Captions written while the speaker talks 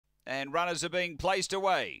and runners are being placed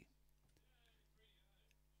away.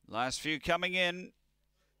 Last few coming in.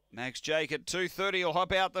 Max Jake at 2:30 will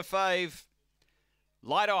hop out the fave.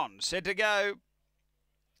 Light on, set to go.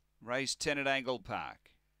 Race 10 at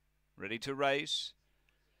Angle-Park. Ready to race.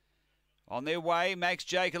 On their way, Max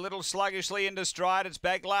Jake a little sluggishly into stride. It's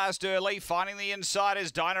back last early. Finding the inside is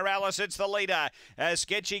Dinah Alice. It's the leader.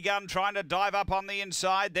 Sketchy Gun trying to dive up on the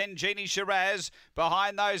inside. Then Jeannie Shiraz.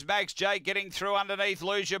 Behind those, Max Jake getting through underneath.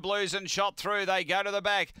 Lose Your Blues and shot through. They go to the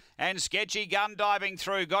back. And Sketchy Gun diving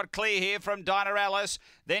through. Got clear here from Dinah Alice.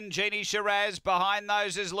 Then Jeannie Shiraz. Behind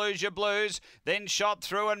those is Lose Your Blues. Then shot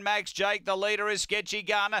through and Max Jake. The leader is Sketchy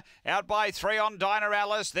Gun. Out by 3 on Dinah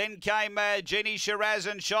Alice. Then came Jeannie Shiraz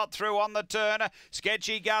and shot through on the turn.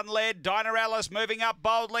 Sketchy Gun led. Dinah Alice moving up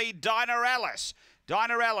boldly. Dinah Alice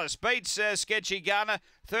beats Sketchy Gun.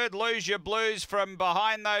 Third, Lose Your Blues from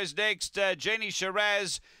behind those next. Jeannie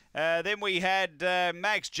Shiraz. Then we had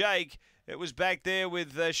Max Jake. It was back there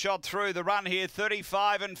with shot through the run here.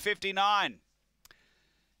 35 and 59.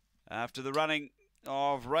 After the running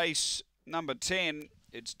of race number 10,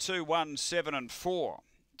 it's 2, 1, 7 and 4.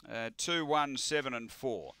 2, 1, 7 and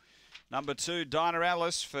 4. Number 2, Dinah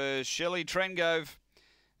Alice for Shelley Trengove.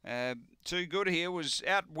 Too good here, was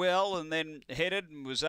out well and then headed and was